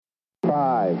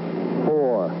5,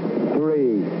 4,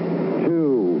 3,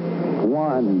 2,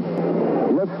 1.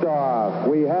 Liftoff.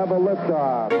 We have a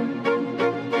liftoff.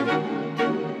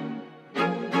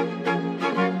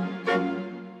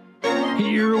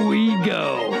 Here we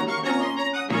go.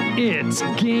 It's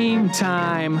game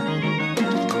time.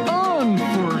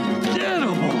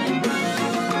 Unforgettable.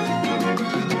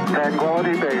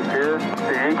 Tranquility Base here.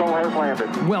 The Eagle has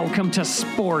landed. Welcome to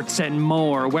Sports and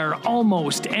More, where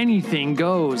almost anything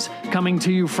goes. Coming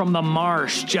to you from the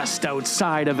marsh just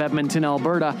outside of Edmonton,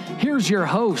 Alberta, here's your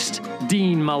host,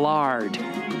 Dean Millard.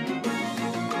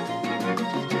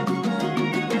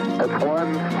 It's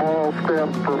one small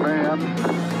step for man,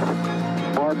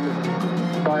 one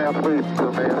giant leap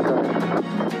for mankind.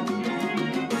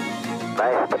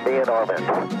 Nice to be in orbit.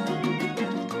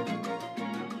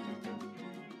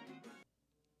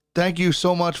 Thank you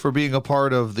so much for being a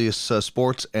part of this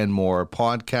Sports and More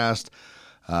podcast.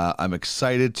 I'm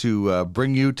excited to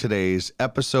bring you today's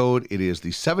episode. It is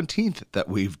the 17th that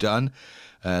we've done.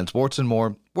 And Sports and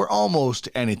More, where almost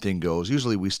anything goes.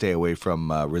 Usually we stay away from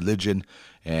religion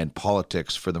and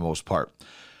politics for the most part.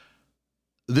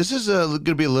 This is going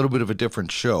to be a little bit of a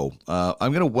different show.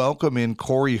 I'm going to welcome in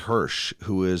Corey Hirsch,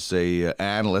 who is an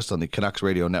analyst on the Canucks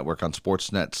Radio Network on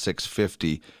Sportsnet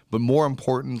 650. But more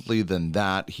importantly than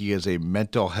that, he is a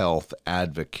mental health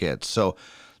advocate. So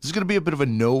this is going to be a bit of a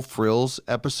no-frills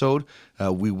episode.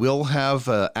 We will have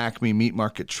Acme Meat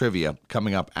Market Trivia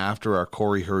coming up after our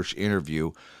Corey Hirsch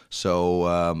interview.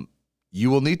 So you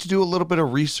will need to do a little bit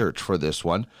of research for this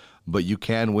one, but you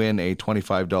can win a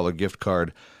 $25 gift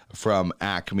card from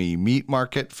Acme Meat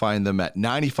Market. Find them at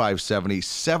 9570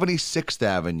 76th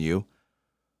Avenue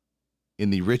in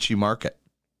the Ritchie Market.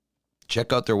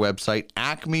 Check out their website,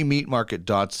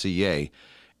 acmemeatmarket.ca.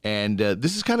 And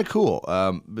this is kind of cool.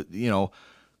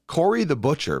 Corey the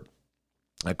Butcher,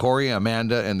 Corey,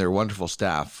 Amanda, and their wonderful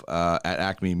staff at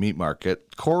Acme Meat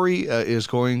Market. Corey is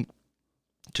going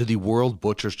to the World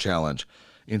Butchers Challenge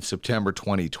in September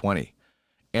 2020.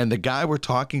 And the guy we're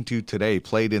talking to today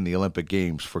played in the Olympic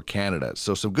Games for Canada.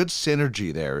 So some good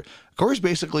synergy there. Corey's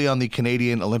basically on the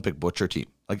Canadian Olympic Butcher team.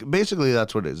 Like, basically,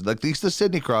 that's what it is. Like, he's the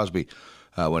Sidney Crosby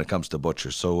when it comes to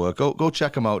butchers. So go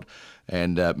check him out.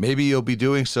 And maybe you'll be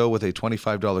doing so with a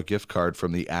 $25 gift card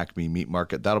from the Acme Meat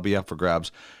Market. That'll be up for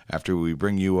grabs after we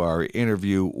bring you our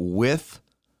interview with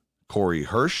Corey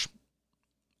Hirsch.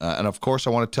 And, of course, I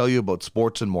want to tell you about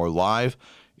Sports and More Live.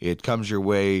 It comes your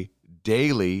way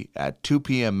daily at 2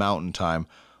 p.m. Mountain Time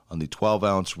on the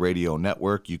 12-ounce radio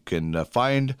network. You can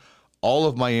find all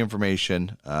of my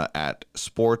information at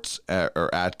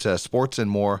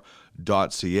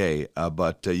sportsandmore.ca,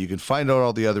 but you can find out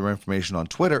all the other information on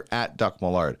Twitter at Duck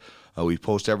Millard. We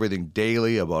post everything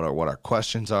daily about what our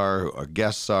questions are, who our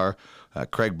guests are.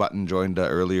 Craig Button joined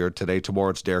earlier today.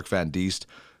 Tomorrow it's Derek Van Diest.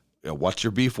 What's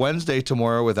Your Beef Wednesday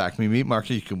tomorrow with Acme Meat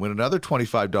Market. You can win another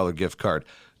 $25 gift card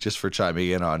just for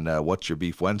chiming in on What's Your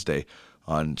Beef Wednesday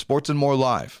on Sports and More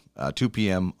Live, 2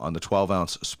 p.m. on the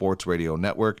 12-ounce Sports Radio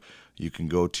Network. You can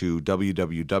go to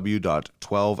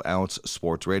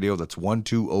www.12ouncesportsradio, that's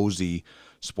 12oz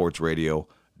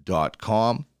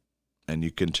sportsradio.com, and you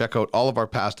can check out all of our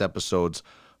past episodes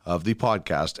of the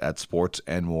podcast at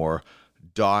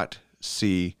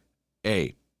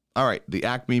sportsandmore.ca. All right, the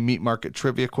Acme Meat Market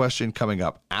trivia question coming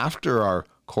up after our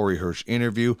Corey Hirsch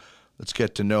interview. Let's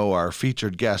get to know our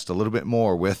featured guest a little bit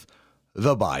more with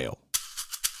the bio.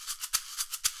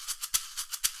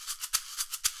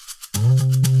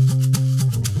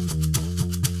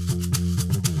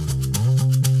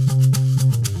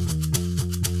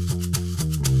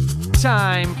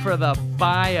 Time for the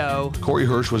bio. Corey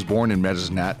Hirsch was born in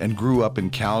Medicine and grew up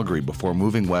in Calgary before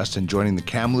moving west and joining the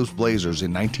Kamloops Blazers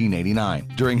in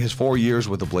 1989. During his 4 years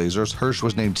with the Blazers, Hirsch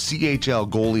was named CHL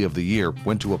Goalie of the Year,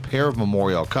 went to a pair of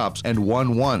Memorial Cups, and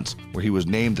won once, where he was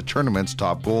named the tournament's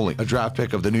top goalie. A draft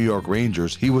pick of the New York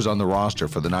Rangers, he was on the roster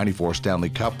for the '94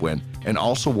 Stanley Cup win and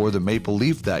also wore the Maple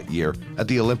Leaf that year at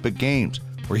the Olympic Games,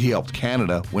 where he helped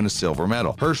Canada win a silver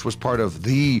medal. Hirsch was part of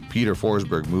the Peter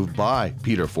Forsberg move by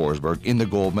Peter Forsberg in the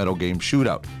gold medal game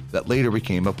shootout that later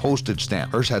became a postage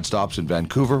stamp. Hirsch had stops in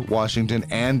Vancouver, Washington,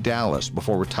 and Dallas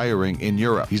before retiring in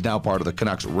Europe. He's now part of the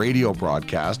Canucks radio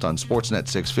broadcast on Sportsnet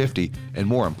 650, and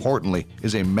more importantly,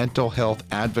 is a mental health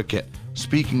advocate,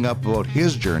 speaking up about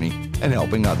his journey and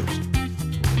helping others.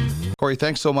 Corey,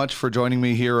 thanks so much for joining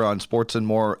me here on Sports and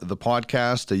More, the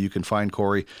podcast. You can find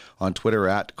Corey on Twitter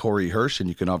at Corey Hirsch, and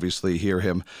you can obviously hear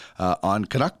him on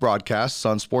Canuck broadcasts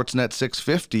on Sportsnet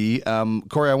 650.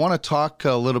 Corey, I want to talk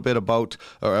a lot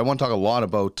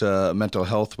about mental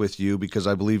health with you, because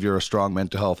I believe you're a strong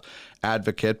mental health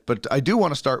advocate. But I do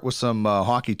want to start with some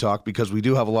hockey talk because we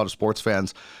do have a lot of sports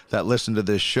fans that listen to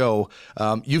this show.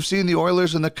 You've seen the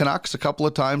Oilers and the Canucks a couple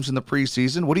of times in the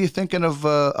preseason. What are you thinking of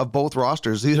both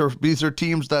rosters? These are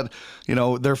teams that,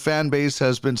 their fan base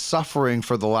has been suffering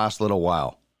for the last little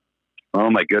while. Oh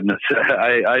my goodness.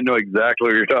 I know exactly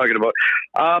what you're talking about.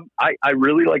 I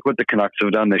really like what the Canucks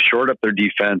have done. They shored up their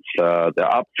defense. The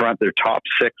up front, their top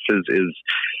six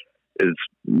is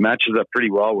matches up pretty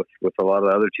well with a lot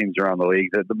of other teams around the league.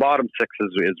 The bottom six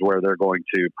is where they're going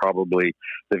to probably,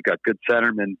 they've got good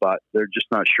centermen, but they're just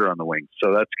not sure on the wings.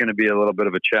 So that's going to be a little bit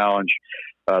of a challenge.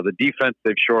 The defense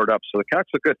they've shored up, so the Canucks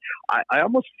look good. I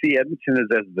almost see Edmonton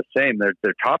as the same.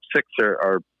 Their top six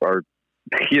are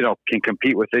can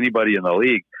compete with anybody in the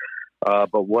league.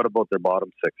 But what about their bottom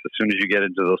six? As soon as you get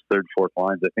into those third, fourth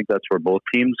lines, I think that's where both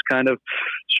teams kind of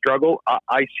struggle.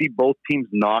 I see both teams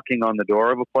knocking on the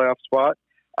door of a playoff spot.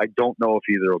 I don't know if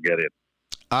either will get in.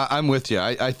 I'm with you.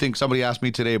 I think somebody asked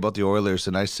me today about the Oilers,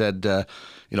 and I said,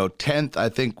 10th, I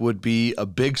think, would be a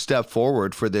big step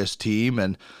forward for this team.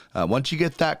 And once you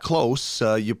get that close,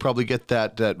 you probably get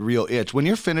that real itch. When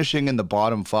you're finishing in the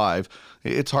bottom five,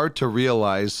 it's hard to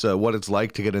realize what it's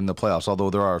like to get in the playoffs, although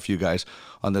there are a few guys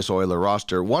on this Oiler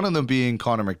roster, one of them being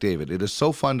Connor McDavid. It is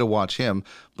so fun to watch him,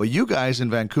 but you guys in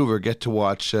Vancouver get to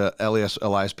watch Elias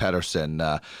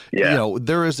Pettersson.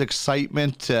 There is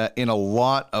excitement in a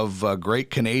lot of great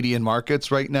Canadian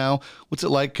markets right now. What's it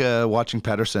like watching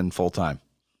Pettersson full time?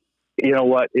 You know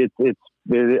what? I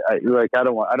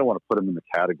don't want to put him in the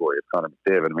category of Connor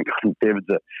McDavid. I mean, Connor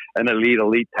McDavid's an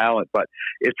elite talent, but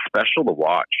it's special to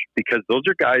watch because those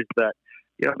are guys that,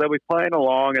 they'll be playing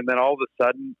along, and then all of a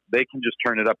sudden they can just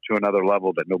turn it up to another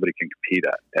level that nobody can compete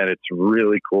at, and it's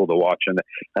really cool to watch. And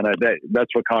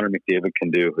that's what Connor McDavid can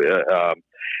do.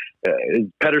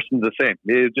 Pettersson's the same.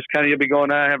 It just kind of, you'll be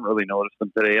going, I haven't really noticed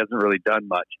him today. He hasn't really done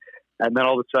much. And then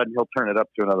all of a sudden he'll turn it up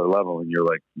to another level, and you're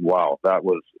like, wow, that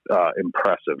was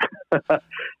impressive.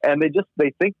 And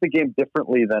they think the game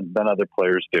differently than other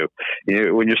players do.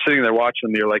 When you're sitting there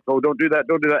watching them, you're like, oh, don't do that.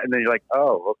 And then you're like,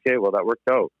 oh, okay, well, that worked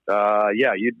out.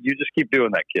 You just keep doing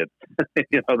that, kid.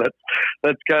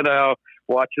 That's kind of how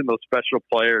watching those special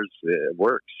players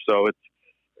works. So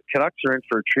Canucks are in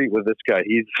for a treat with this guy.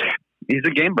 He's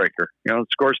a game breaker.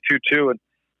 Scores 2-2,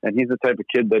 and he's the type of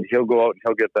kid that he'll go out and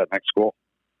he'll get that next goal.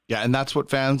 Yeah, and that's what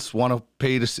fans want to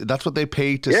pay to see. That's what they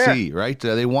pay to see, right?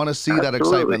 They want to see that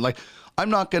excitement. Like, I'm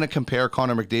not going to compare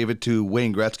Connor McDavid to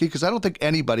Wayne Gretzky because I don't think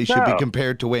anybody should be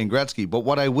compared to Wayne Gretzky. But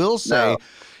what I will say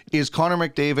is Connor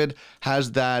McDavid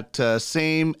has that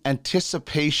same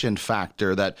anticipation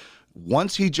factor that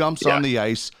once he jumps on the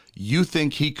ice, you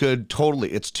think he could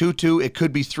totally. It's 2-2. It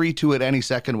could be 3-2 at any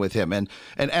second with him. And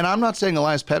I'm not saying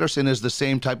Elias Pettersson is the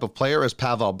same type of player as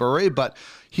Pavel Bure, but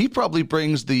he probably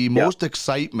brings the most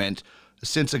excitement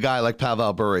since a guy like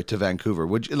Pavel Bure to Vancouver.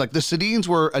 The Sedins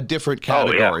were a different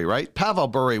category, right? Pavel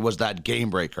Bure was that game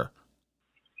breaker.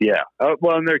 Yeah. And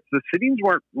the Sedins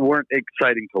weren't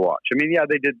exciting to watch. I mean,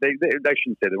 they did. I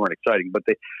shouldn't say they weren't exciting, but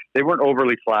they weren't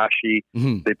overly flashy.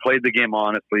 Mm-hmm. They played the game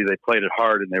honestly. They played it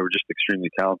hard, and they were just extremely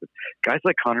talented. Guys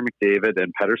like Connor McDavid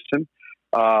and Pettersson,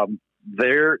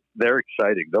 they're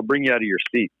exciting. They'll bring you out of your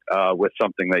seat with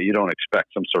something that you don't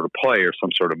expect, some sort of play or some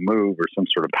sort of move or some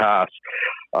sort of pass.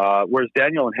 Whereas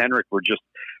Daniel and Henrik were just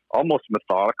almost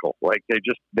methodical. Like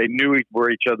they knew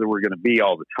where each other were going to be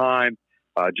all the time.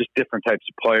 Just different types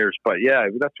of players. But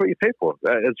that's what you pay for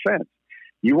as fans.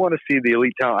 You want to see the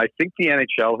elite talent. I think the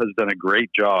NHL has done a great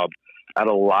job at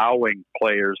allowing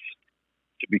players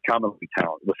to become elite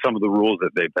talent with some of the rules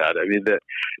that they've had. I mean,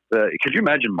 could you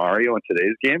imagine Mario in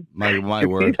today's game? My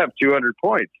word. He'd have 200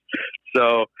 points.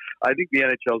 So I think the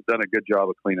NHL's done a good job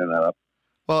of cleaning that up.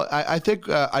 Well, I think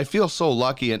I feel so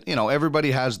lucky, and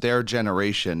everybody has their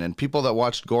generation, and people that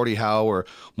watched Gordie Howe or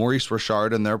Maurice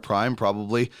Richard in their prime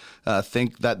probably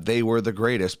think that they were the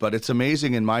greatest. But it's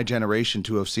amazing in my generation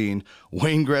to have seen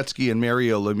Wayne Gretzky and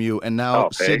Mario Lemieux, and now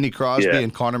Sidney Crosby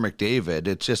and Connor McDavid.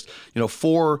 It's just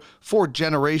four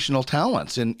generational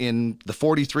talents in the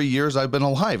 43 years I've been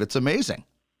alive. It's amazing.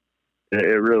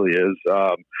 It really is.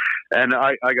 And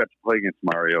I got to play against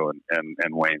Mario and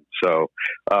Wayne. So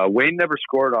Wayne never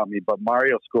scored on me, but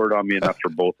Mario scored on me enough for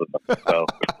both of them. So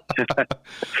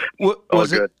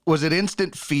was it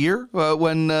instant fear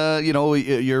when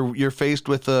you're faced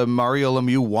with a Mario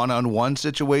Lemieux one-on-one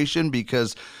situation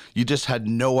because you just had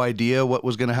no idea what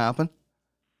was going to happen?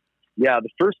 Yeah, the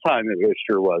first time it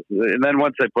sure was. And then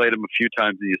once I played him a few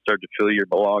times and you start to feel you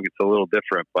belong, it's a little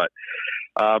different. But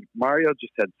Mario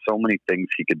just had so many things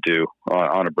he could do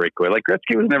on a breakaway. Like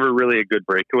Gretzky was never really a good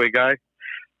breakaway guy.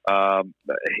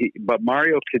 But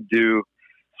Mario could do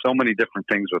so many different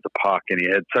things with the puck, and he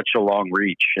had such a long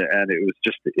reach, and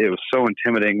it was so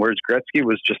intimidating. Whereas Gretzky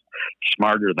was just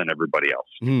smarter than everybody else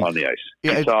on the ice.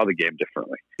 Yeah, he saw the game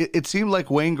differently. It seemed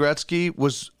like Wayne Gretzky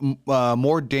was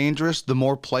more dangerous the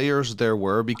more players there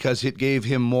were, because it gave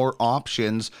him more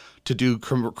options to do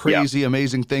crazy,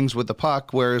 amazing things with the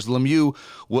puck, whereas Lemieux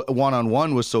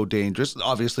one-on-one was so dangerous.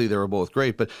 Obviously, they were both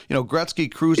great, but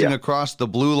Gretzky cruising across the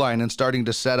blue line and starting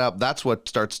to set up, that's what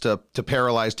starts to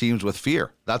paralyze teams with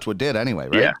fear. That's what did anyway,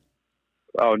 right? Yeah.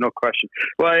 Oh, no question.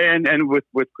 Well, and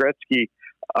with Gretzky,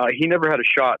 he never had a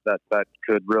shot that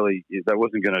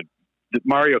wasn't going to.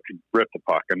 Mario could rip the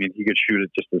puck. I mean, he could shoot it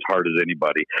just as hard as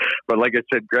anybody. But like I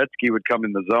said, Gretzky would come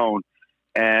in the zone,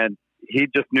 and he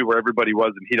just knew where everybody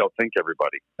was, and he'd outthink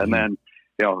everybody. And then,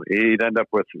 he'd end up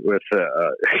with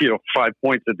 5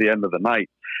 points at the end of the night.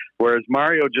 Whereas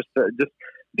Mario just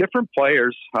different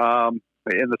players, in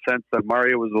the sense that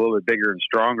Mario was a little bit bigger and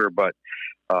stronger. But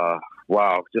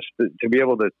wow, just to be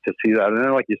able to see that, and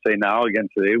then like you say, now again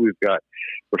today we're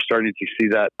starting to see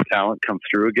that talent come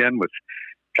through again with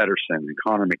Pettersson and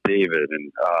Connor McDavid, and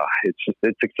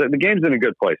it's exciting. The game's in a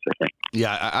good place, I think.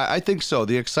 Yeah, I think so.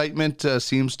 The excitement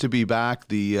seems to be back.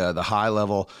 The high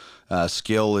level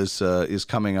skill is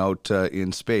coming out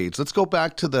in spades. Let's go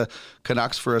back to the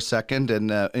Canucks for a second,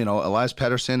 and Elias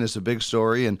Pettersson is a big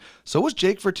story, and so was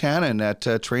Jake Virtanen at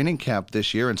training camp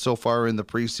this year, and so far in the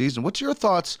preseason. What's your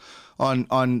thoughts on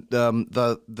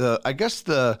the I guess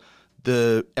the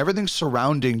everything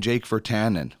surrounding Jake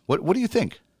Virtanen? What do you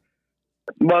think?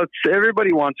 Well,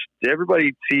 everybody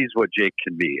sees what Jake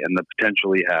can be and the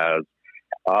potential he has.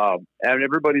 And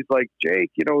everybody's like,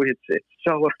 Jake, it's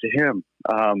so up to him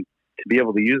to be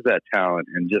able to use that talent.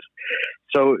 And just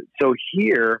so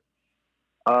here,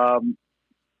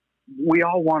 we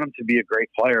all want him to be a great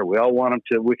player. We all want him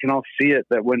to, we can all see it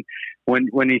that when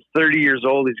he's 30 years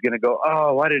old, he's going to go,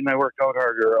 oh, why didn't I work out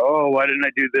harder? Oh, why didn't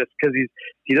I do this? Because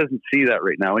he doesn't see that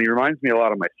right now. And he reminds me a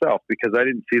lot of myself, because I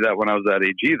didn't see that when I was that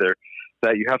age either,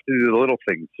 that you have to do the little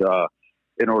things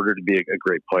in order to be a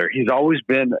great player. He's always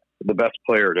been the best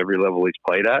player at every level he's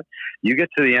played at. You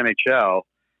get to the NHL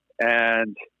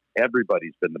and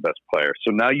everybody's been the best player.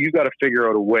 So now you got to figure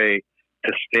out a way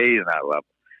to stay in that level.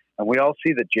 And we all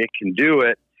see that Jake can do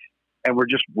it, and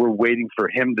we're waiting for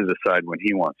him to decide when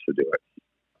he wants to do it.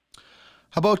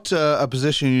 How about a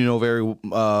position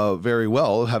very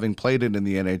well, having played it in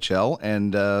the NHL,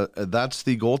 and that's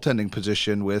the goaltending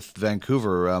position with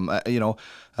Vancouver. I'm a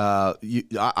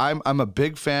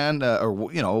big fan,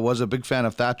 was a big fan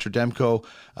of Thatcher Demko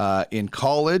in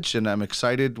college, and I'm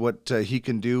excited what he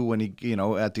can do when he,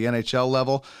 at the NHL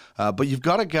level. But you've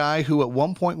got a guy who at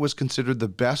one point was considered the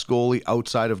best goalie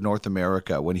outside of North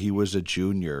America when he was a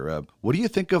junior. What do you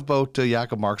think about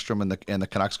Jakob Markstrom and the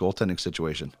Canucks goaltending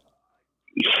situation?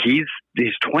 He's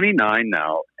 29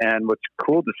 now, and what's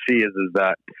cool to see is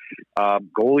that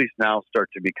goalies now start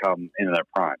to become in their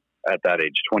prime at that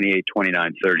age, 28,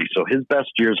 29, 30. So his best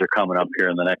years are coming up here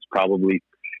in the next probably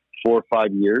 4 or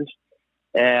 5 years.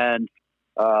 And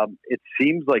it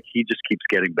seems like he just keeps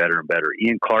getting better and better.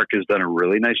 Ian Clark has done a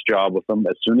really nice job with him.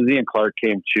 As soon as Ian Clark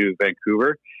came to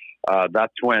Vancouver,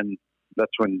 that's when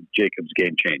Jacob's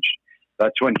game changed.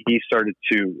 That's when he started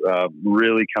to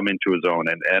really come into his own,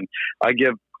 and I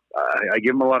give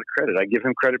him a lot of credit. I give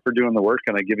him credit for doing the work,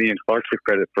 and I give Ian Clark the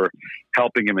credit for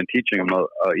helping him and teaching him,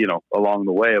 along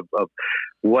the way of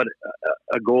what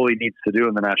a goalie needs to do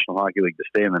in the National Hockey League to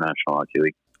stay in the National Hockey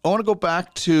League. I want to go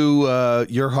back to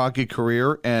your hockey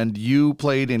career, and you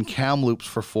played in Kamloops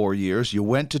for 4 years. You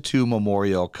went to 2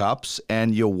 Memorial Cups,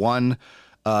 and you won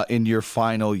in your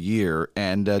final year,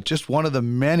 and just one of the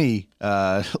many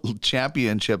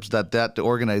championships that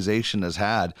organization has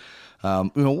had.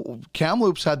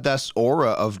 Kamloops had this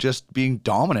aura of just being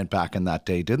dominant back in that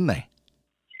day, didn't they?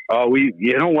 Oh,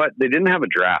 you know what? They didn't have a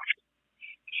draft.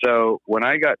 So when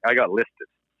I got listed,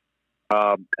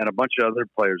 and a bunch of other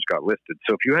players got listed.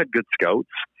 So if you had good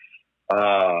scouts,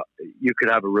 you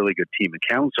could have a really good team. And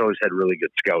Kamloops always had really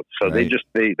good scouts. So right.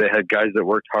 They had guys that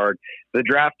worked hard. The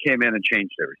draft came in and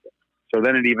changed everything. So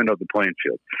then it evened out the playing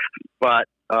field. But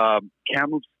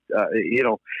Kamloops,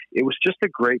 it was just a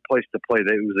great place to play.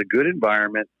 It was a good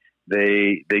environment.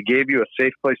 They gave you a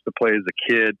safe place to play as a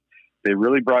kid. They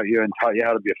really brought you and taught you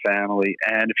how to be a family.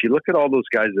 And if you look at all those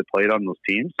guys that played on those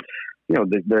teams,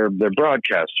 they're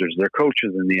broadcasters, they're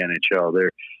coaches in the NHL.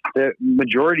 The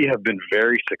majority have been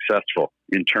very successful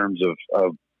in terms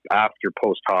of after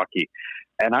post hockey.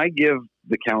 And I give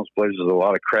the Kamloops Blazers a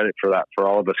lot of credit for that, for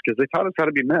all of us, because they taught us how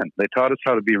to be men. They taught us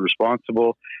how to be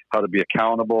responsible, how to be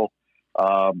accountable,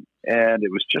 And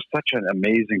it was just such an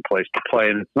amazing place to play,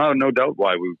 and it's no doubt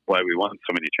why we won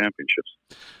so many championships.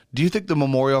 Do you think the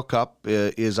Memorial Cup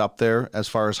is up there as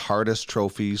far as hardest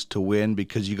trophies to win,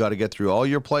 because you got to get through all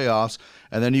your playoffs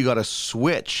and then you got to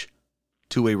switch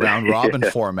to a round robin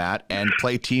format and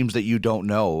play teams that you don't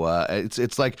know?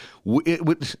 It's like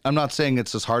I'm not saying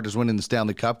it's as hard as winning the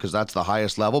Stanley Cup, because that's the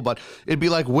highest level, but it'd be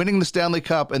like winning the Stanley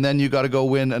Cup and then you got to go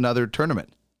win another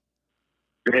tournament.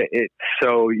 It's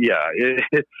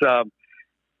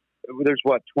there's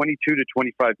 22 to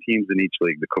 25 teams in each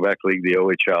league, the Quebec League, the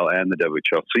OHL, and the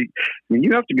WHL. So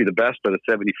you have to be the best out of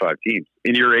 75 teams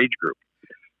in your age group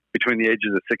between the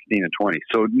ages of 16 and 20.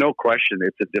 So no question,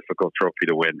 it's a difficult trophy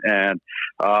to win. And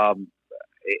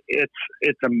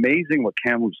it's amazing what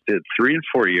Kamloops did. 3 and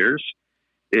 4 years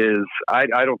is I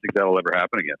don't think that'll ever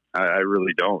happen again. I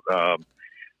really don't.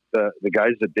 The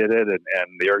guys that did it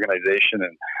and the organization,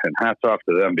 and hats off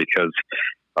to them, because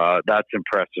that's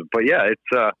impressive. But yeah,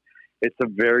 it's a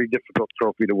very difficult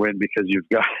trophy to win, because you've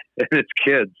got, and it's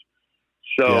kids.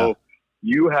 So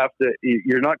you're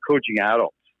not coaching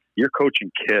adults, you're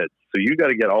coaching kids. So you got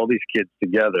to get all these kids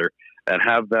together and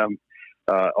have them,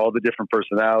 all the different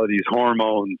personalities,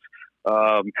 hormones,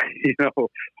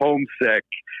 homesick,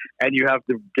 and you have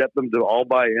to get them to all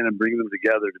buy in and bring them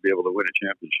together to be able to win a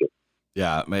championship.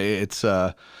 Yeah,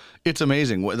 it's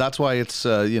amazing. That's why it's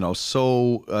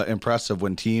so impressive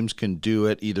when teams can do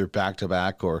it either back to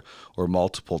back or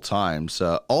multiple times.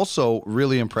 Also,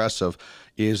 really impressive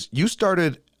is you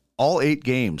started all 8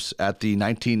 games at the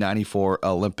 1994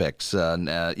 Olympics. And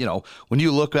when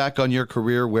you look back on your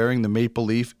career wearing the Maple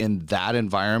Leaf in that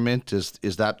environment,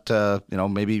 is that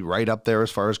maybe right up there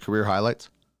as far as career highlights?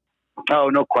 Oh,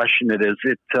 no question, it is.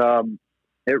 It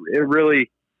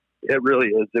really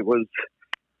is. It was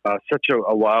such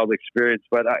a wild experience.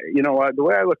 But the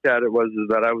way I looked at it was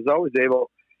that I was always able.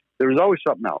 There was always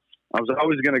something else. I was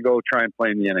always going to go try and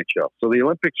play in the NHL. So the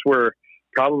Olympics were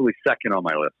probably second on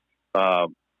my list,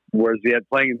 whereas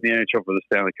playing in the NHL for the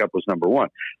Stanley Cup was number 1.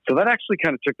 So that actually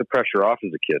kind of took the pressure off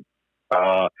as a kid.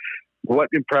 What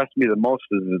impressed me the most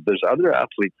is that there's other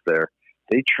athletes there.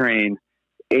 They train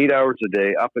 8 hours a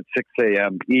day, up at 6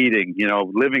 a.m., eating,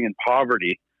 living in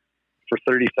poverty for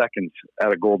 30 seconds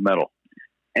at a gold medal.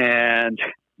 And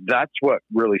that's what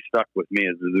really stuck with me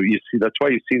is that's why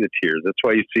you see the tears. That's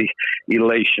why you see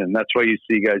elation. That's why you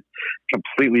see guys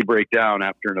completely break down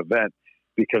after an event,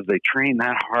 because they train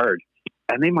that hard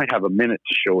and they might have a minute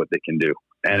to show what they can do.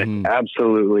 And it's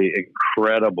absolutely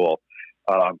incredible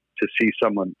to see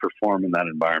someone perform in that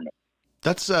environment.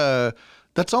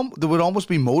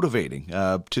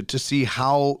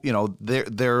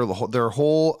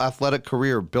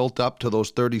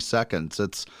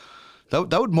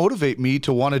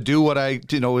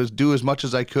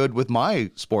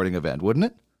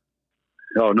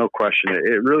 Oh, no question.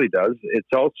 It really does. It's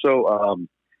also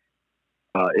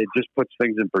it just puts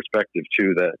things in perspective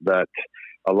too. That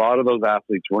a lot of those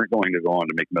athletes weren't going to go on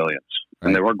to make millions,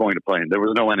 and they weren't going to play. There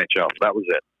was no NHL. That was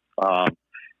it.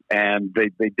 And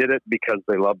they did it because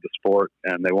they loved the sport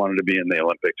and they wanted to be in the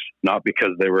Olympics, not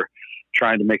because they were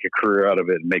trying to make a career out of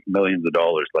it and make millions of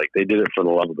dollars. Like, they did it for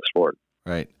the love of the sport.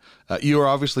 Right. You were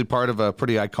obviously part of a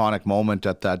pretty iconic moment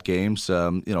at that Games.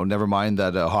 Never mind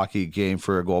that a hockey game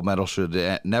for a gold medal should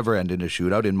never end in a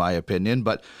shootout, in my opinion.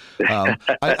 But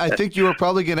I think you were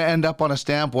probably going to end up on a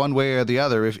stamp one way or the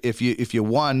other. If you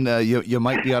won, you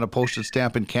might be on a postage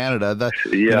stamp in Canada.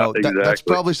 Exactly. That's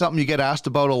probably something you get asked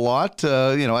about a lot.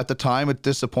 At the time, it's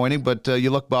disappointing, but you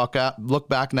look back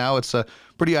now, it's a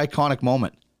pretty iconic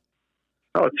moment.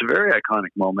 Oh, it's a very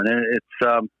iconic moment, and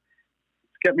it's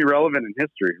kept me relevant in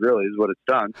history, really, is what it's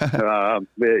done. If I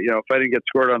didn't get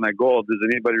scored on that goal, does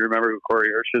anybody remember who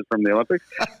Corey Hirsch is from the Olympics?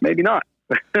 Maybe not.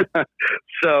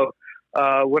 So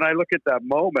when I look at that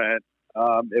moment,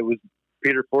 it was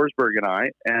Peter Forsberg and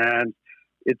I, and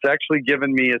it's actually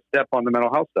given me a step on the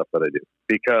mental health stuff that I do,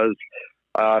 because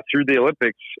through the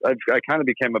Olympics, I kind of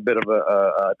became a bit of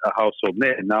a household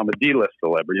name. Now I'm a D-list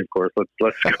celebrity, of course.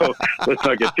 Let's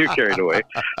not get too carried away.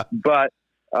 But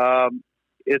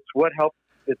it's what helped.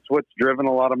 It's what's driven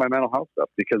a lot of my mental health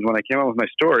stuff, because when I came out with my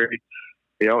story,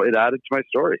 it added to my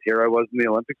story. Here I was in the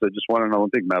Olympics. I just won an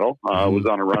Olympic medal. I was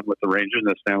on a run with the Rangers in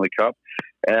the Stanley Cup,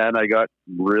 and I got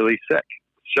really sick.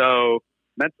 So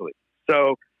mentally,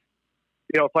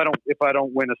 if I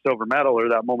don't win a silver medal, or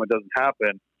that moment doesn't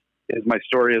happen, is my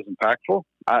story as impactful?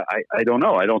 I don't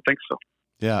know. I don't think so.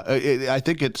 Yeah, I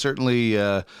think it certainly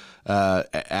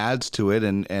adds to it,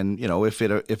 and you know, if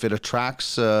it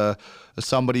attracts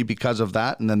somebody because of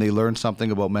that, and then they learn something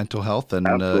about mental health, and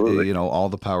you know, all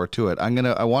the power to it. I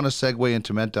want to segue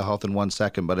into mental health in 1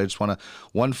 second, but I just want to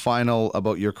one final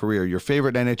about your career. Your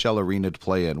favorite NHL arena to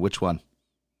play in? Which one?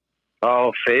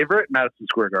 Oh, favorite? Madison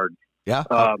Square Garden. Yeah,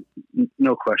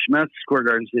 no question. Madison Square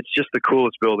Garden. It's just the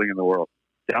coolest building in the world.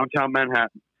 Downtown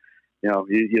Manhattan. You know,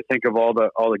 you think of all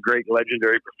the great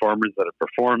legendary performers that have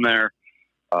performed there.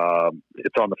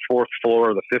 It's on the 4th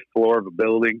floor or the 5th floor of a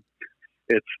building.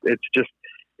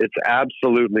 It's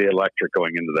absolutely electric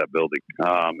going into that building.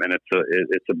 And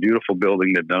it's a beautiful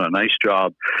building. They've done a nice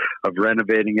job of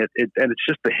renovating it. And it's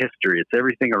just the history. It's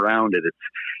everything around it.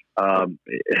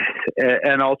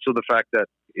 And also the fact that,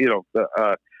 you know,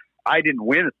 I didn't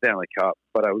win a Stanley Cup,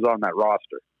 but I was on that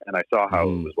roster and I saw how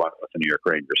it was with the New York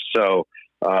Rangers. So,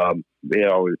 you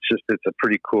know, it's a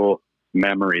pretty cool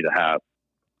memory to have.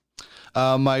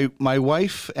 My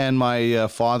wife and my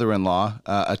father-in-law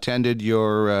attended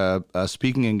your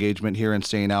speaking engagement here in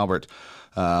St. Albert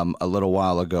a little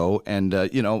while ago, and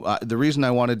you know, the reason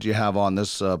I wanted you to have on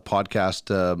this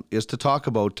podcast is to talk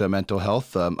about mental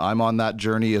health. I'm on that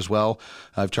journey as well.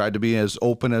 I've tried to be as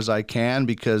open as I can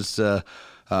because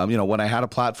you know, when I had a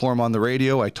platform on the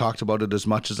radio, I talked about it as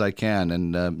much as I can.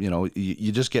 And, you know,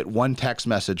 you just get one text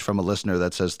message from a listener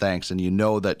that says thanks, and you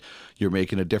know that you're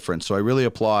making a difference. So I really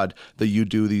applaud that you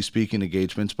do these speaking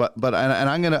engagements. But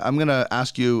I'm gonna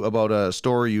ask you about a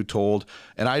story you told,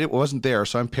 and I wasn't there,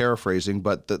 so I'm paraphrasing.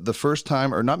 But the first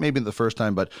time, or not maybe the first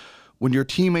time, but when your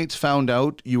teammates found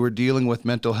out you were dealing with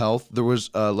mental health, there was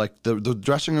like the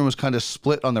dressing room was kind of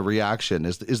split on the reaction.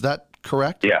 Is that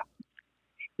correct? Yeah.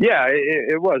 Yeah,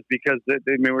 it was because, I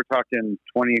mean, we're talking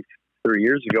 23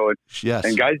 years ago,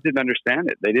 and guys didn't understand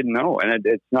it. They didn't know, and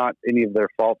it's not any of their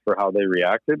fault for how they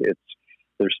reacted.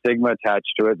 There's stigma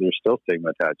attached to it. There's still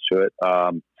stigma attached to it.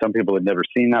 Some people had never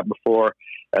seen that before,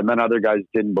 and then other guys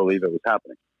didn't believe it was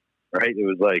happening, right? It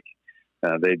was like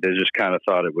they just kind of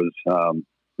thought it was,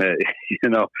 you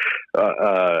know,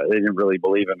 they didn't really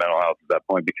believe in mental health at that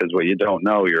point because what you don't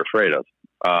know, you're afraid of.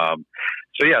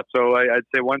 So I'd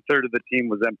say 1/3 of the team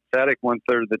was empathetic.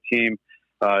 1/3 of the team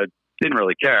didn't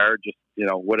really care. Just, you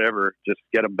know, whatever, just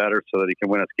get him better so that he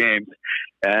can win us games.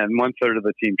 And 1/3 of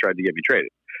the team tried to get me traded.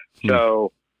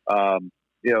 So,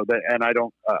 you know, and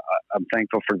I'm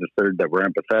thankful for the third that were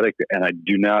empathetic, and I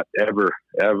do not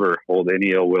ever hold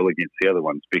any ill will against the other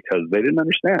ones because they didn't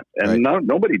understand. And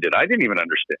nobody did. I didn't even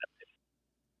understand.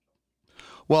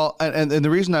 Well, and the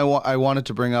reason I wanted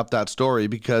to bring up that story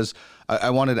because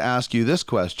I wanted to ask you this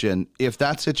question. If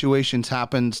that situation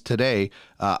happens today,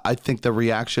 I think the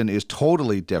reaction is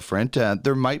totally different.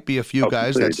 There might be a few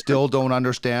guys that still don't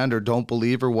understand or don't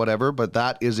believe or whatever, but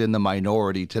that is in the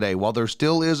minority today. While there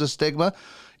still is a stigma,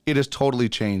 it has totally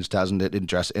changed, hasn't it, in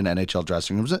NHL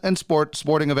dressing rooms and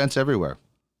sporting events everywhere?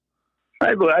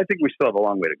 I think we still have a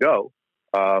long way to go,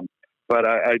 but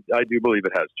I do believe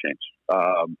it has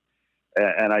changed.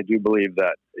 And I do believe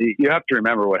that you have to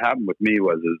remember what happened with me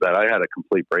is that I had a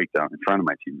complete breakdown in front of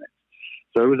my teammates.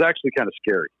 So it was actually kind of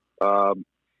scary,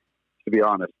 to be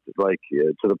honest, like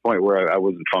to the point where I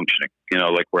wasn't functioning, you know,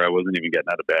 like where I wasn't even getting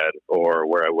out of bed or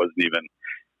where I wasn't even,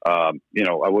 you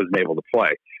know, I wasn't able to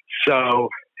play. So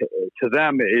to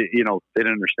them, you know, they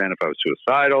didn't understand if I was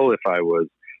suicidal, if I was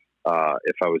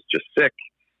just sick,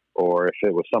 or if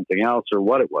it was something else or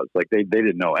what it was. Like they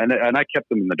didn't know. And I kept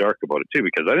them in the dark about it too,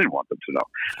 because I didn't want them to know.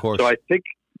 Of course. So I think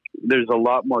there's a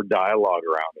lot more dialogue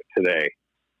around it today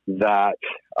that,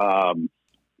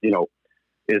 you know,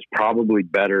 is probably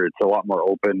better. It's a lot more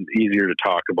open, easier to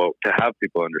talk about, to have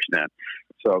people understand.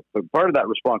 So but part of that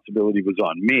responsibility was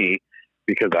on me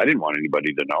because I didn't want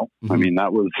anybody to know. Mm-hmm. I mean,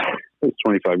 it was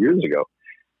 25 years ago.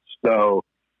 So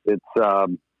it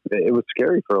was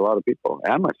scary for a lot of people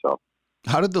and myself.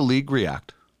 How did the league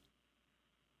react?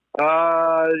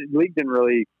 League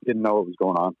didn't know what was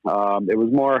going on. It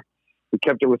was more, we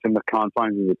kept it within the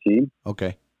confines of the team.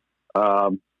 Okay.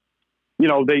 You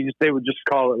know, they would just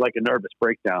call it like a nervous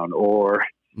breakdown or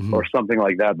something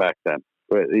like that back then.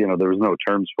 But, you know, there was no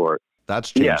terms for it. That's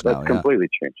changed now. That's completely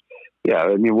changed. Yeah.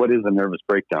 I mean, what is a nervous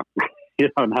breakdown? You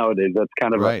know, nowadays that's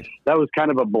kind of that was kind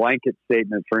of a blanket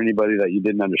statement for anybody that you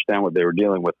didn't understand what they were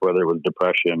dealing with, whether it was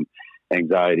depression,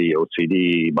 anxiety,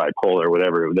 OCD, bipolar,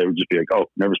 whatever. They would just be like, oh,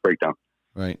 nervous breakdown.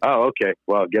 Right. Oh, okay.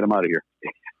 Well, get them out of here.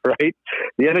 Right.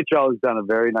 The NHL has done a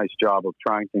very nice job of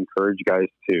trying to encourage guys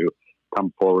to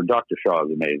come forward. Dr. Shaw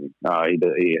is amazing.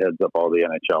 He heads up all the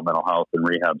NHL mental health and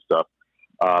rehab stuff.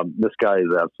 This guy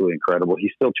is absolutely incredible.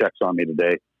 He still checks on me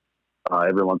today.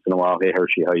 Every once in a while, hey,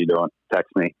 Hershey, how you doing?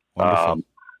 Text me.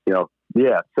 You know,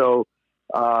 Yeah. So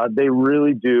they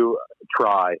really do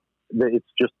try. It's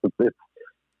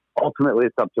ultimately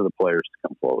it's up to the players to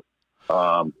come forward,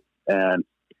 and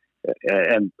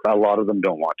a lot of them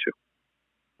don't want to.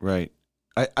 Right.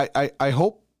 I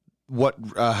hope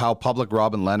how public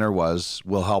Robin Lehner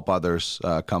will help others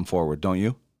come forward. Don't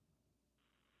you?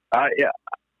 Yeah,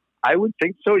 I would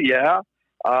think so. Yeah.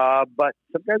 But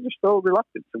some guys are still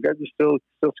reluctant. Some guys are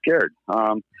still scared.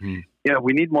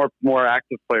 We need more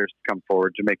active players to come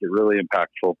forward to make it really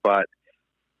impactful. But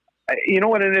you know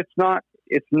what? And it's not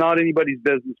anybody's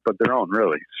business but their own,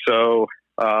 really. So,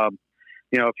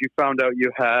 if you found out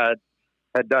you had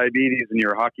diabetes and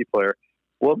you're a hockey player,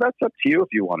 well, that's up to you if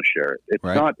you want to share it. It's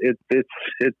not.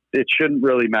 It shouldn't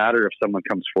really matter if someone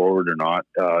comes forward or not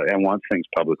and wants things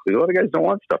publicly. A lot of guys don't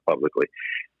want stuff publicly.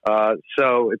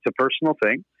 So it's a personal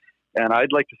thing, and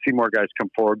I'd like to see more guys come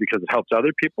forward because it helps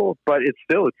other people. But it's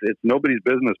nobody's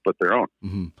business but their own.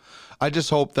 Mm-hmm. I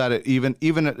just hope that even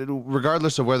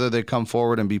regardless of whether they come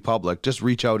forward and be public, just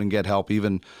reach out and get help.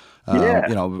 Even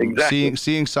exactly.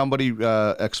 seeing somebody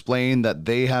explain that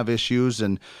they have issues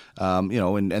and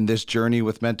and this journey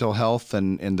with mental health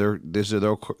and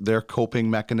their coping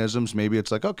mechanisms. Maybe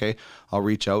it's like, okay, I'll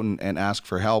reach out and ask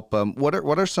for help. What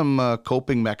are some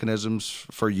coping mechanisms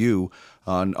for you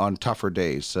on tougher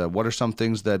days? What are some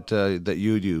things that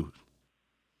you do?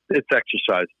 It's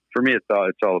exercise. For me, it's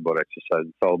all about exercise.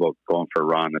 It's all about going for a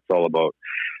run. It's all about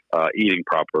eating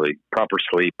properly, proper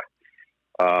sleep.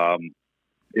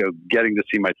 Getting to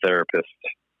see my therapist,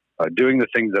 doing the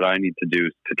things that I need to do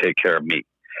to take care of me.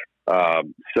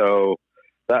 So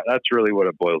that's really what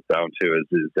it boils down to is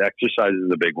exercise is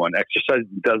a big one. Exercise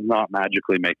does not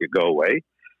magically make it go away,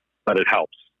 but it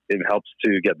helps. It helps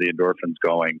to get the endorphins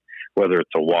going, whether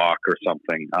it's a walk or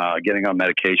something, getting on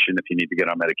medication if you need to get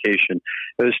on medication.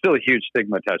 There's still a huge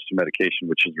stigma attached to medication,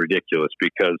 which is ridiculous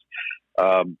because,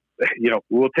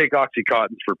 we'll take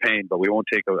Oxycontin for pain, but we won't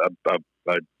take an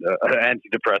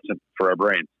antidepressant for our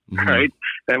brain, right?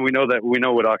 And we know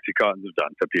what Oxycontins have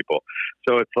done to people.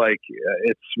 So it's like,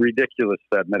 it's ridiculous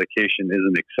that medication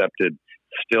isn't accepted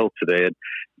still today. And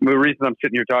the reason I'm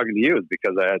sitting here talking to you is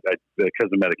because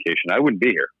because of medication. I wouldn't be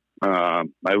here.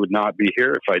 I would not be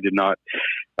here if I did not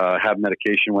have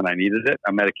medication when I needed it.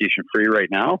 I'm medication free right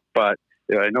now, but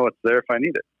I know it's there if I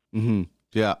need it. Mm-hmm.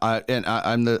 Yeah,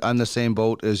 I'm the same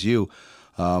boat as you.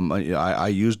 I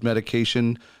used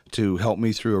medication to help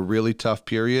me through a really tough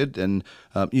period, and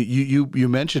you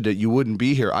mentioned it. You wouldn't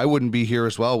be here. I wouldn't be here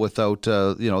as well without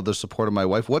the support of my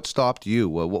wife. What stopped you?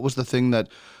 What was the thing that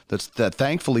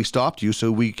thankfully stopped you, so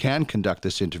we can conduct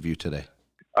this interview today?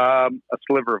 A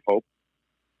sliver of hope.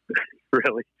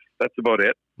 Really, that's about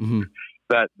it. Mm-hmm.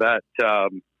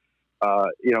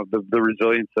 The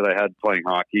resilience that I had playing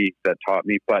hockey that taught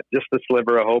me, but just the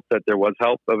sliver of hope that there was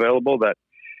help available.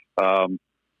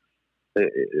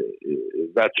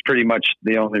 That's pretty much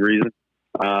the only reason.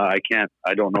 I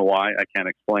don't know why. I can't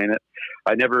explain it.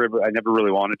 I never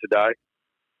really wanted to die.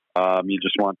 You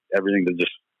just want everything to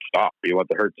just stop. You want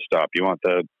the hurt to stop. You want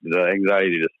the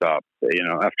anxiety to stop.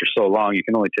 After so long, you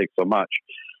can only take so much.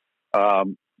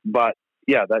 But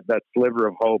yeah, that sliver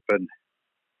of hope and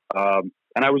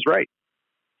I was right.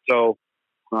 So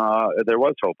there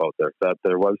was hope out there, that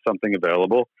there was something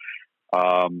available.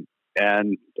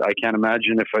 And I can't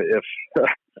imagine if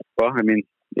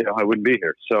I wouldn't be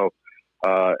here. So,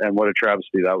 and what a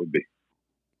travesty that would be.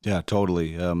 Yeah,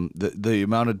 totally. The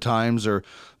amount of times, or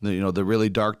the really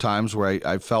dark times where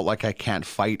I felt like I can't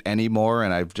fight anymore,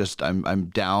 and I'm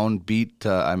down, beat.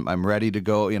 I'm ready to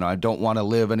go. I don't want to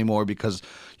live anymore because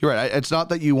you're right. It's not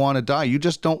that you want to die. You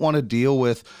just don't want to deal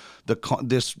with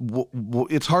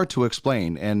it's hard to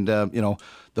explain. And the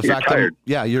fact tired.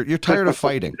 that you're tired of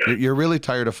fighting. You're really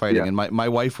tired of fighting. Yeah. And my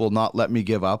wife will not let me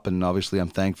give up. And obviously, I'm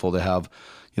thankful to have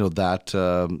that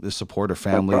support or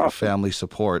family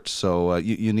support. So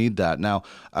you need that. Now,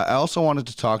 I also wanted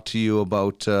to talk to you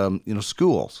about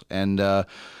schools, and I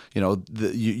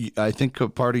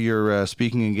think part of your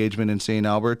speaking engagement in St.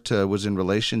 Albert was in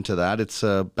relation to that. It's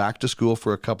back to school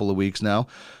for a couple of weeks now.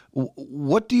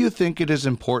 What do you think it is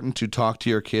important to talk to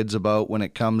your kids about when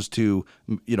it comes to,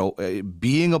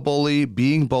 being a bully,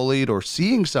 being bullied, or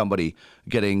seeing somebody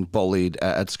getting bullied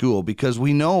at school? Because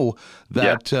we know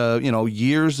that,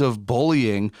 years of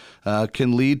bullying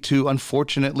can lead to,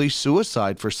 unfortunately,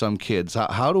 suicide for some kids.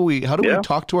 How do we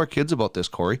talk to our kids about this,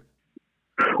 Corey?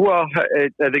 Well, I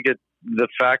think the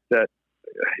fact that,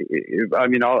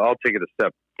 I'll take it a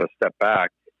step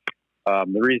back.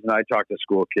 The reason I talk to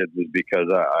school kids is because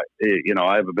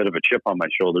I have a bit of a chip on my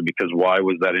shoulder, because why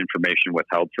was that information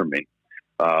withheld from me?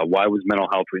 Why was mental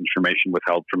health information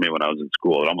withheld from me when I was in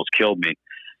school? It almost killed me.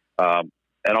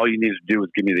 And all you need to do is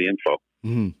give me the info.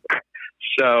 Mm-hmm.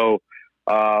 So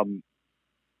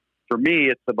for me,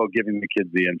 it's about giving the kids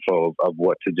the info of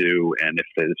what to do, and if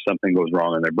something goes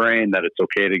wrong in their brain, that it's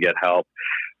okay to get help.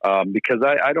 Because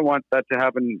I don't want that to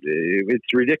happen.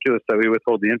 It's ridiculous that we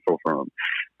withhold the info from them.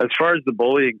 As far as the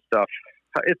bullying stuff,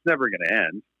 it's never going to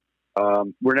end.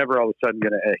 We're never all of a sudden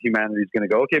humanity's going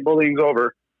to go, okay, bullying's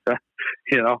over,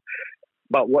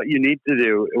 But what we need to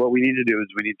do is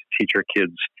we need to teach our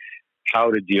kids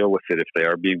how to deal with it if they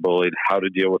are being bullied, how to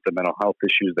deal with the mental health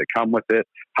issues that come with it,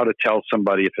 how to tell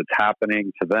somebody if it's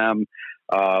happening to them,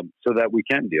 so that we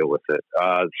can deal with it.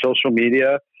 Social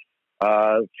media,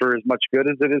 for as much good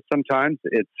as it is sometimes,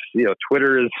 it's,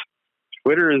 Twitter is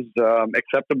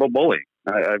acceptable bullying.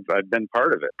 I've been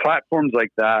part of it. Platforms like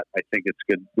that, I think it's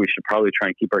good. We should probably try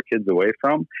and keep our kids away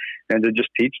from, and to just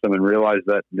teach them and realize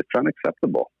that it's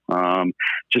unacceptable.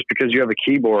 Just because you have a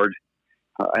keyboard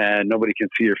and nobody can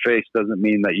see your face doesn't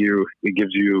mean that it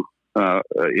gives you,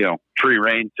 free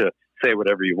reign to say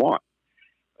whatever you want.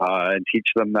 And teach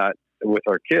them that with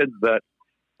our kids that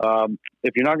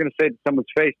if you're not going to say it to someone's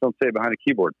face, don't say it behind a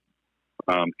keyboard.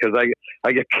 Because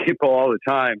I get people all the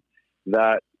time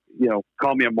that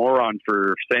call me a moron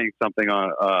for saying something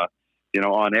on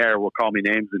air. Will call me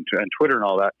names and Twitter and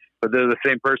all that. But they're the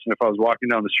same person. If I was walking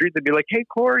down the street, they'd be like, "Hey,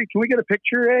 Corey, can we get a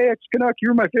picture? Hey, ex-Canuck,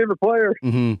 you're my favorite player."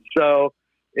 Mm-hmm. So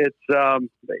it's and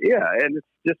it's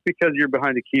just because you're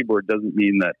behind a keyboard doesn't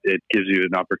mean that it gives you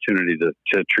an opportunity to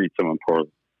treat someone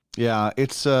poorly. Yeah,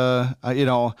 it's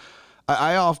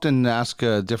I often ask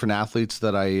different athletes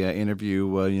that I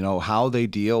interview, how they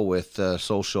deal with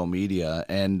social media,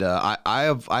 and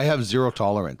I have zero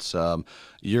tolerance.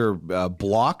 You're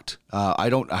blocked. I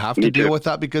don't have to deal with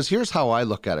that, because here's how I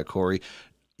look at it, Corey.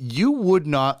 You would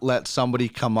not let somebody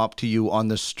come up to you on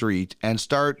the street and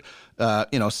start,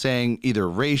 saying either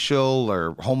racial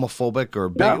or homophobic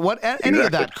or any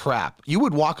of that crap. You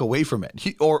would walk away from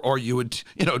it, or you would,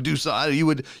 do something.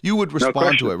 You would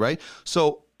respond to it, right?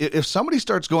 So if somebody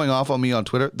starts going off on me on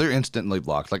Twitter, they're instantly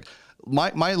blocked. Like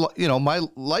my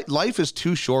life is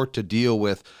too short to deal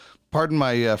with, pardon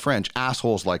my French,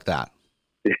 assholes like that.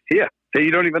 Yeah, that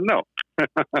you don't even know.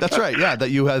 That's right. Yeah,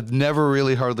 that you have never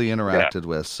really hardly interacted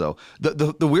with. So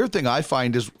the weird thing I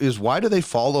find is why do they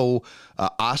follow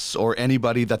us or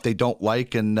anybody that they don't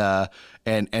like and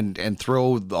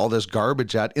throw all this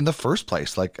garbage at in the first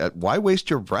place? Like, why waste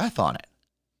your breath on it?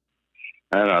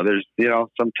 I don't know. There's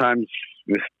sometimes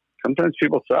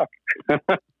people suck.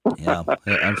 Yeah,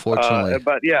 unfortunately.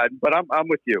 But I'm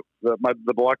with you. The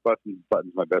block button's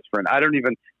my best friend. I don't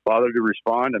even bother to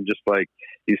respond. I'm just like,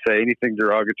 you say anything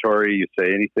derogatory, you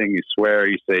say anything, you swear,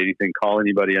 you say anything, call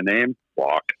anybody a name,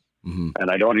 block. Mm-hmm.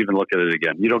 And I don't even look at it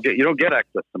again. You don't get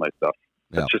access to my stuff.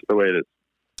 That's just the way it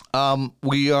is.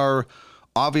 We are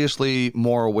obviously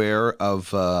more aware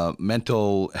of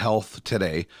mental health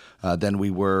today than we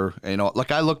were.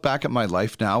 Like, I look back at my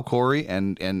life now, Corey,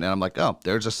 and I'm like, oh,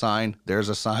 there's a sign, there's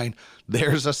a sign,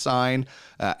 there's a sign.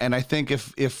 And I think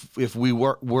if we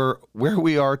were where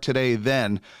we are today,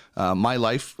 then my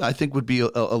life, I think, would be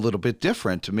a little bit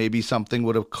different. Maybe something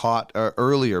would have caught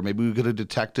earlier. Maybe we could have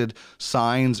detected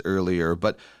signs earlier.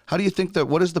 But how do you think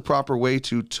what is the proper way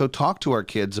to talk to our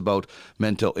kids about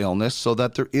mental illness so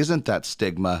that there isn't that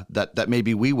stigma that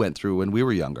maybe we went through when we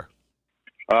were younger?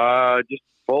 Just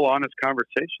full honest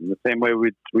conversation, the same way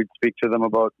we'd speak to them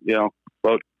about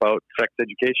sex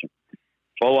education.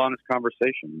 Full honest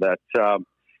conversation that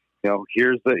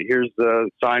here's the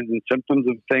signs and symptoms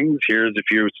of things. Here's if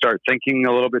you start thinking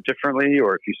a little bit differently,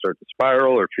 or if you start to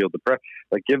spiral or feel depressed.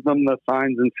 Like, give them the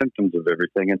signs and symptoms of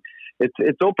everything, and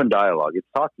it's open dialogue. It's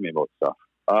talk to me about stuff.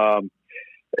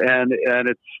 And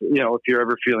it's if you're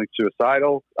ever feeling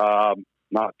suicidal,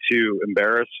 not to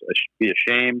embarrass, be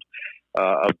ashamed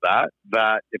of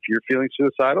that if you're feeling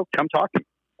suicidal, come talk to me.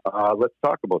 Let's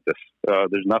talk about this.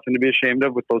 There's nothing to be ashamed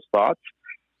of with those thoughts.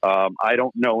 I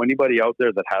don't know anybody out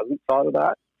there that hasn't thought of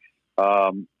that.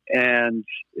 And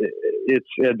it's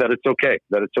okay,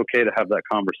 that it's okay to have that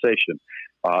conversation,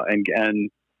 and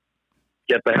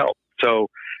get the help. So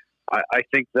I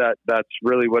think that's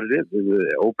really what it is an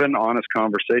open, honest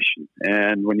conversation.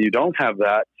 And when you don't have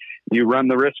that, you run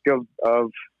the risk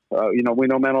of we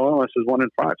know mental illness is 1 in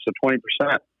 5, so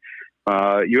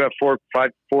 20%. You have four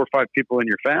or five people in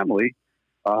your family.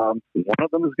 One of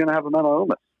them is going to have a mental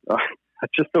illness.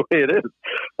 That's just the way it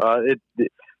is.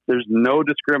 There's no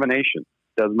discrimination.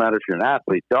 Doesn't matter if you're an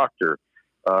athlete, doctor,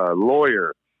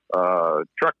 lawyer,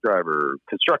 truck driver,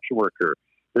 construction worker.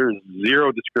 There's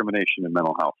zero discrimination in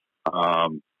mental health.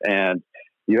 And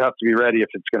you have to be ready if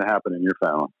it's going to happen in your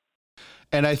family.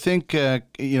 And I think,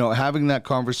 having that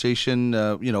conversation,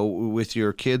 with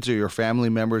your kids or your family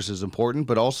members is important,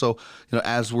 but also,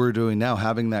 as we're doing now,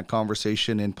 having that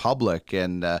conversation in public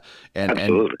and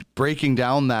breaking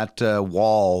down that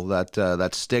wall, that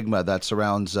stigma that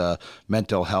surrounds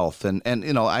mental health. And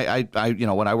I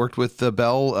when I worked with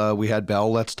Bell, we had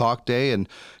Bell Let's Talk Day, and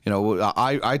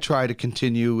I try to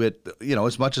continue it,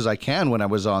 as much as I can when I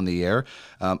was on the air.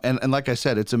 And like I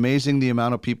said, it's amazing the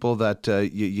amount of people that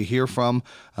you hear from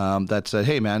that said,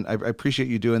 hey, man, I appreciate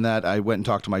you doing that. I went and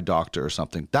talked to my doctor or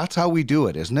something. That's how we do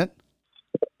it, isn't it?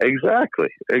 Exactly.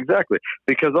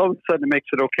 Because all of a sudden it makes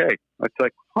it okay. It's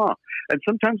like, And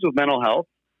sometimes with mental health,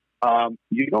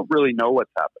 you don't really know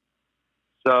what's happening.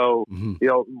 So,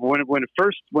 when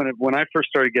I first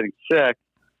started getting sick,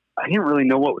 I didn't really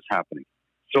know what was happening.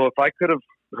 So if I could have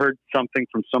heard something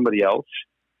from somebody else,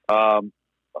 that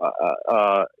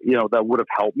would have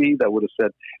helped me, that would have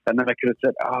said, and then I could have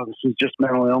said, this is just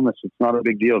mental illness. It's not a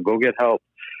big deal. Go get help.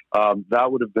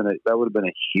 That would have been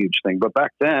a huge thing. But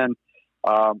back then,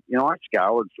 I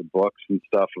scoured for books and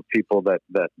stuff of people that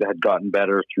had gotten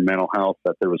better through mental health,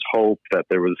 that there was hope, that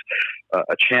there was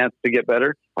a chance to get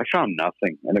better. I found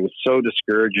nothing. And it was so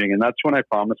discouraging. And that's when I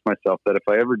promised myself that if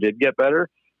I ever did get better,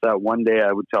 that one day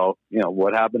I would tell,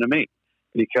 what happened to me,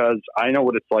 because I know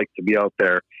what it's like to be out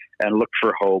there and look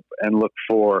for hope and look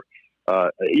for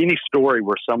any story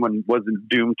where someone wasn't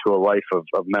doomed to a life of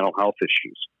mental health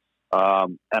issues.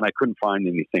 And I couldn't find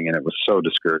anything, and it was so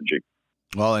discouraging.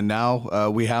 Well, and now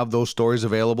we have those stories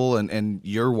available, and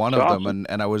you're one of them.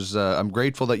 And I'm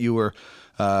grateful that you were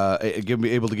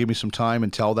able to give me some time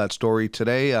and tell that story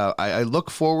today. I look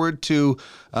forward to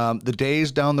the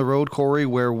days down the road, Corey,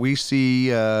 where we see,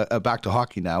 back to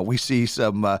hockey now, we see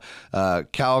some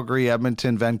Calgary,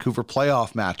 Edmonton, Vancouver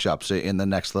playoff matchups in the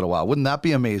next little while. Wouldn't that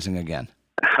be amazing again?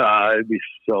 It'd be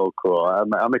so cool.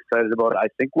 I'm excited about it. I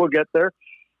think we'll get there.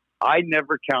 I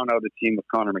never count out a team with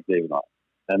Connor McDavid on.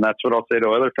 And that's what I'll say to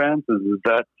other fans is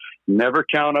that never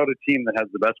count out a team that has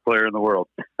the best player in the world.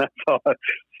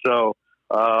 So,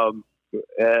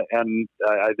 and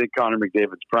I think Connor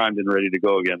McDavid's primed and ready to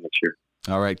go again this year.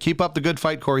 All right. Keep up the good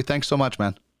fight, Corey. Thanks so much,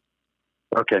 man.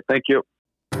 Okay. Thank you.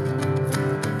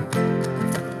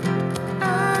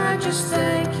 I just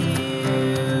thank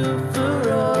you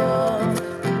for all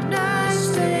the nice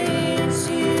things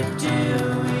you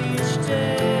do each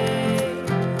day.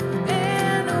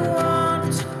 And I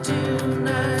want to do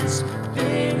nice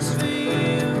things for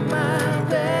you, my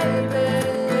baby.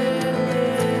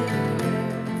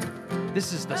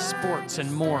 This is the Sports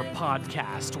and More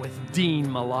podcast with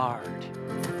Dean Millard.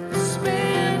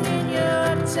 Spending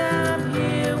your time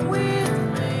here with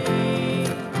me,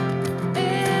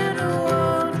 and I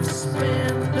want to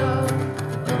spend all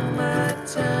of my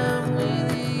time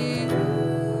with you.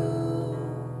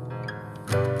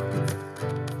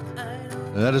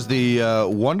 That is the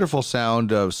wonderful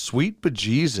sound of Sweet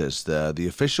Bejesus, the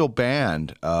official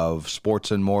band of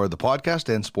Sports and More, the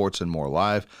podcast, and Sports and More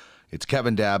Live. It's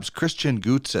Kevin Dabbs, Christian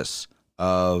Goutzis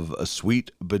of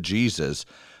Sweet Bejesus.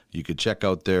 You could check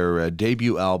out their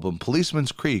debut album,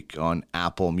 Policeman's Creek, on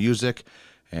Apple Music.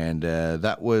 And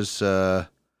that was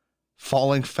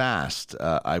Falling Fast,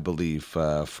 I believe,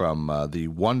 from the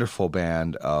wonderful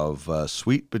band of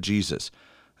Sweet Bejesus.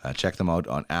 Check them out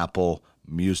on Apple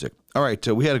Music. All right,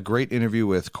 we had a great interview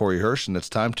with Corey Hirsch, and it's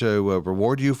time to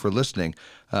reward you for listening,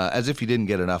 as if you didn't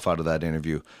get enough out of that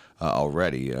interview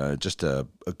already. Just a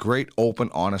great, open,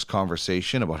 honest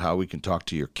conversation about how we can talk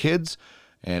to your kids,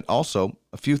 and also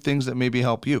a few things that maybe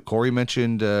help you. Corey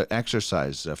mentioned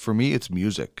exercise. For me, it's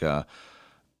music. So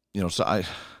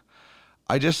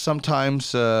I just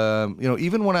sometimes,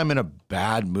 even when I'm in a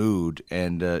bad mood,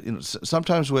 and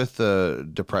sometimes with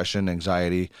depression,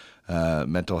 anxiety,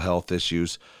 mental health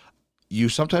issues, you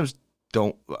sometimes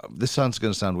don't. This sounds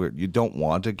going to sound weird. You don't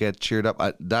want to get cheered up.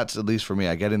 That's at least for me.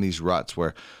 I get in these ruts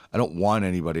where I don't want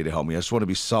anybody to help me. I just want to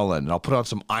be sullen, and I'll put on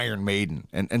some Iron Maiden,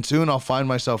 and soon I'll find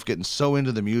myself getting so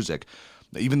into the music,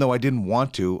 even though I didn't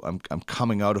want to. I'm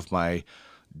coming out of my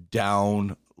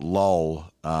down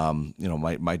lull,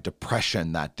 my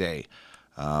depression that day,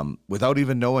 without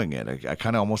even knowing it. I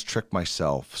kind of almost tricked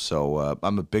myself. So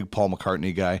I'm a big Paul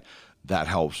McCartney guy. That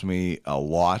helps me a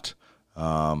lot.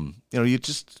 You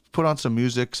just put on some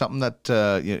music, something that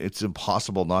it's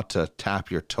impossible not to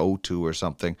tap your toe to or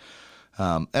something.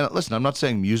 And listen, I'm not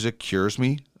saying music cures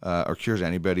me or cures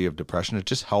anybody of depression. It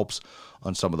just helps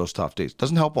on some of those tough days. It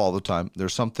doesn't help all the time.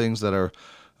 There's some things that are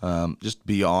just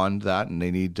beyond that, and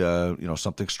they need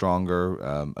something stronger,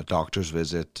 a doctor's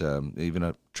visit, even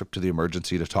a trip to the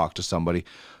emergency to talk to somebody,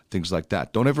 things like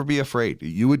that. Don't ever be afraid.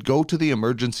 You would go to the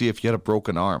emergency if you had a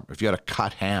broken arm, if you had a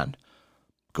cut hand.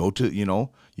 Go to,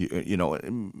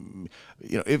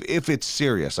 if it's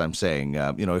serious, I'm saying,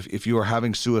 if you are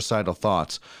having suicidal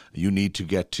thoughts, you need to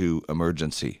get to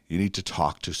emergency. You need to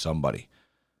talk to somebody.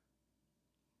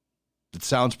 It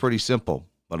sounds pretty simple,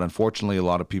 but unfortunately, a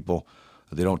lot of people,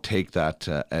 they don't take that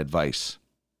advice.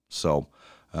 So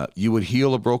you would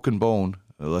heal a broken bone.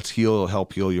 Let's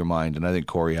help heal your mind. And I think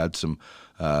Corey had some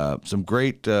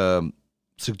great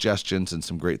suggestions and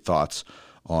some great thoughts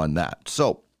on that.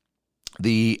 So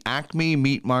the Acme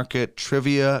Meat Market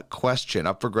trivia question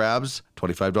up for grabs,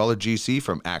 $25 GC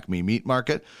from Acme Meat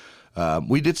Market.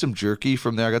 We did some jerky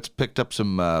from there. I picked up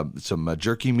some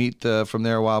jerky meat from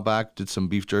there a while back. Did some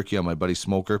beef jerky on my buddy's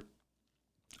smoker.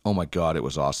 Oh my God, it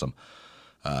was awesome.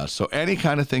 So any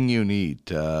kind of thing you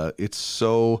need, it's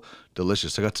so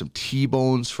delicious. I got some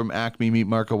T-bones from Acme Meat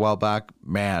Market a while back.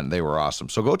 Man, they were awesome.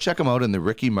 So go check them out in the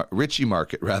Ritchie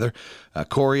Market, rather.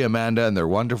 Corey, Amanda, and their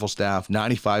wonderful staff,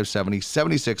 9570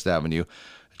 76th Avenue.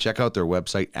 Check out their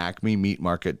website,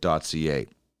 acmemeatmarket.ca.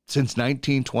 Since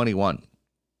 1921.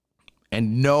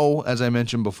 And know, as I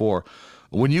mentioned before,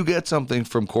 when you get something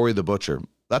from Corey the Butcher,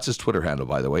 that's his Twitter handle,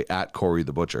 by the way, at Corey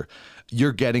the Butcher,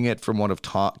 you're getting it from one of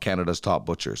Canada's top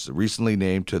butchers, recently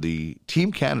named to the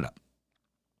Team Canada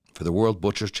for the World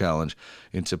Butchers Challenge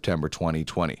in September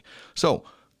 2020. So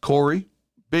Corey,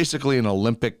 basically an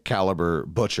Olympic caliber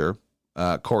butcher.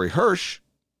 Corey Hirsch,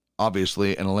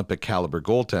 obviously an Olympic caliber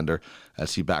goaltender,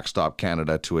 as he backstopped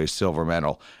Canada to a silver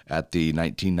medal at the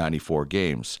 1994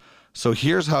 Games. So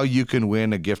here's how you can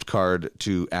win a gift card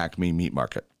to Acme Meat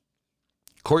Market.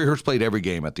 Corey Hirsch played every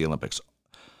game at the Olympics.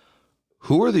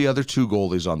 Who are the other two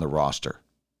goalies on the roster?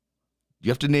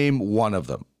 You have to name one of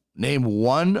them. Name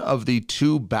one of the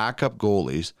two backup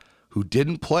goalies who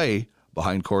didn't play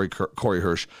behind Corey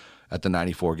Hirsch at the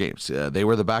 94 Games. They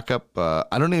were the backup.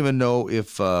 I don't even know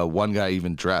if one guy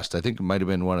even dressed. I think it might have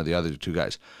been one of the other two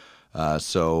guys.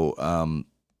 So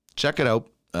check it out.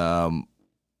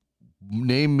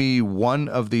 Name me one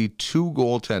of the two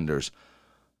goaltenders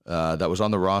that was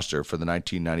on the roster for the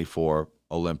 1994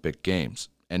 Olympic Games.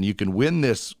 And you can win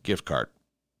this gift card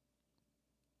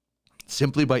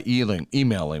simply by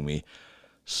emailing me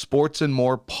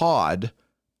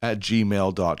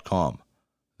sportsandmorepod@gmail.com.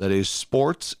 That is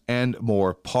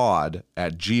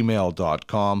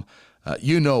sportsandmorepod@gmail.com.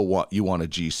 You know what you want a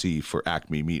GC for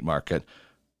Acme Meat Market.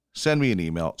 Send me an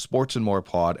email,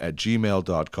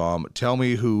 sportsandmorepod@gmail.com. Tell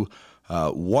me who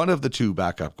one of the two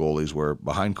backup goalies were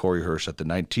behind Corey Hirsch at the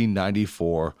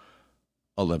 1994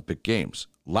 Olympic Games.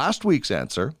 Last week's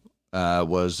answer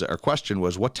question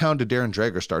was, what town did Darren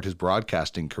Dreger start his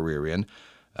broadcasting career in?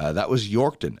 That was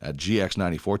Yorkton at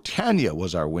GX94. Tanya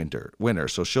was our winner,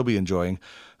 so she'll be enjoying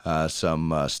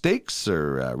some steaks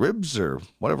or ribs or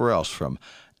whatever else from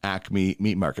Acme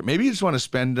Meat Market. Maybe you just want to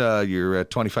spend your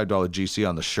 $25 GC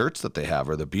on the shirts that they have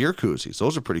or the beer koozies.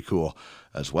 Those are pretty cool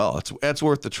as well. It's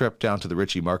worth the trip down to the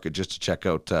Ritchie Market just to check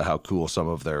out how cool some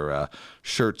of their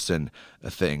shirts and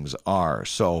things are.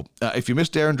 So if you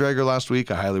missed Darren Dreger last week,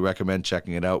 I highly recommend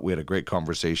checking it out. We had a great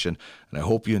conversation, and I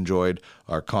hope you enjoyed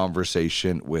our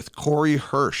conversation with Corey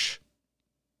Hirsch,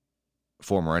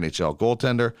 former NHL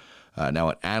goaltender, now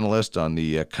an analyst on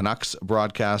the Canucks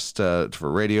broadcast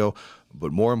for radio,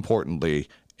 but more importantly,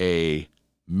 a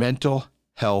mental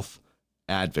health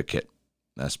advocate,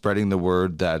 spreading the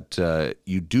word that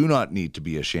you do not need to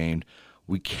be ashamed.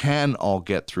 We can all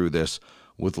get through this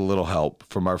with a little help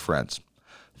from our friends.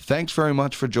 Thanks very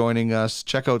much for joining us.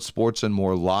 Check out Sports and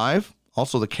More Live.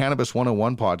 Also, the Cannabis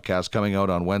 101 podcast coming out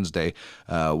on Wednesday.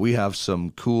 We have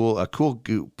some cool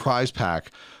prize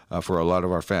pack for a lot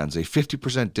of our fans. A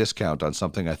 50% discount on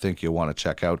something I think you'll want to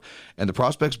check out. And the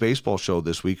Prospects Baseball Show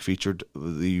this week featured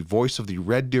the voice of the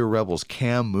Red Deer Rebels,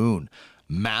 Cam Moon.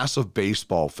 Massive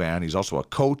baseball fan. He's also a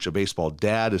coach, a baseball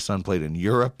dad. His son played in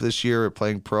Europe this year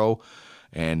playing pro,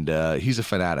 and he's a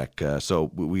fanatic.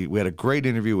 So we had a great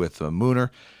interview with Mooner,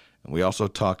 and we also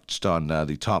touched on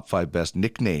the top 5 best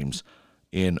nicknames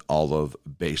in all of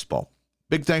baseball.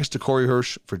 Big thanks to Corey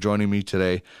Hirsch for joining me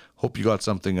today. Hope you got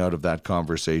something out of that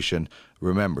conversation.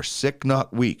 Remember, sick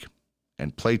not weak,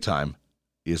 and playtime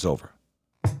is over.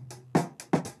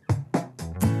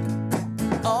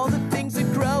 All the things that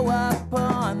grow up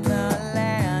on the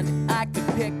land, I could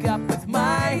pick up with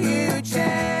my huge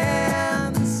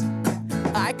hands.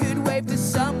 I could wave to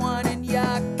someone in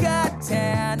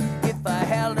Yucatan if I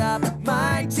held up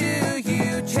my 2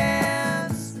 huge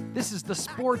hands. This is the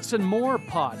Sports and More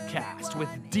podcast with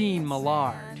Dean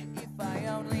Millard. If I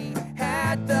only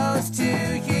had those 2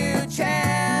 huge